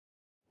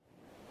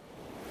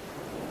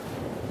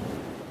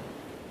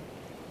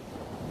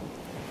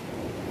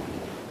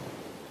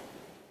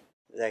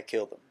they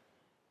kill them.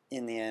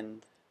 In the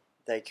end,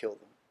 they kill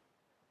them.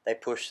 They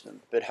push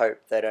them, but hope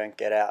they don't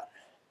get out.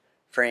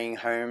 Freeing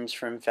homes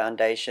from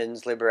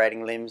foundations,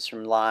 liberating limbs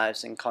from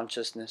lives and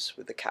consciousness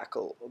with the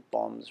cackle of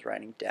bombs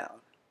raining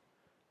down.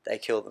 They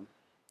kill them.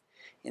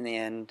 In the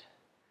end,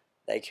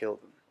 they kill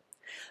them.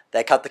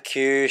 They cut the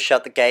queue,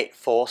 shut the gate,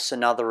 force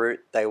another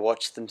route. They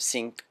watch them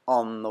sink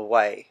on the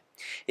way.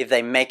 If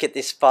they make it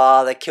this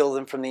far, they kill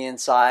them from the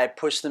inside,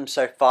 push them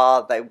so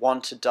far they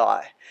want to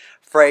die.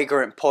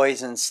 Fragrant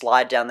poison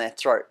slide down their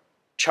throat.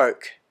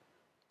 Choke.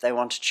 They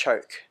want to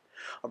choke.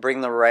 Or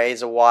bring the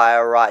razor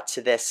wire right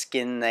to their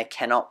skin. They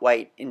cannot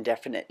wait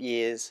indefinite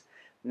years.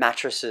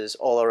 Mattresses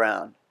all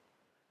around.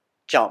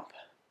 Jump.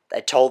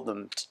 They told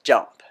them to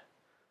jump.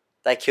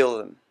 They kill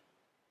them.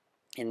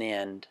 In the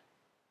end,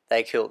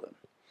 they kill them.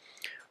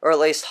 Or at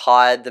least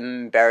hide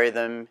them, bury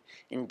them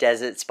in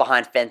deserts,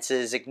 behind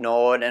fences,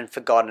 ignored and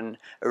forgotten,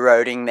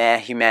 eroding their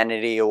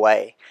humanity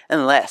away.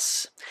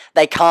 Unless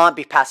they can't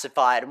be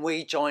pacified and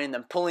we join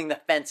them, pulling the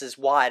fences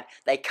wide.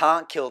 They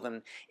can't kill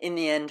them. In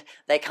the end,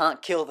 they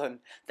can't kill them.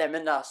 Them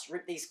and us,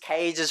 rip these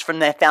cages from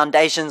their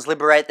foundations,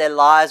 liberate their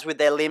lives with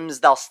their limbs.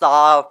 They'll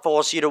starve,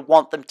 force you to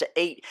want them to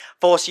eat,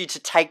 force you to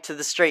take to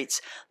the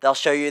streets. They'll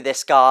show you their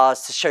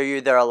scars to show you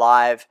they're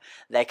alive.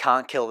 They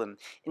can't kill them.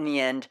 In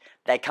the end,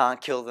 they can't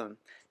kill them.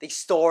 These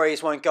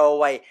stories won't go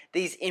away.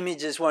 These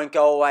images won't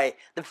go away.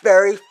 The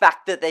very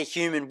fact that they're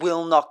human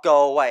will not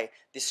go away.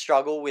 This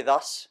struggle with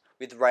us,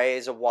 with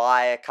razor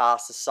wire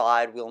cast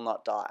aside, will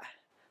not die.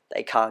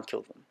 They can't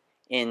kill them.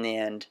 In the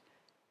end,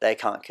 they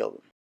can't kill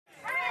them.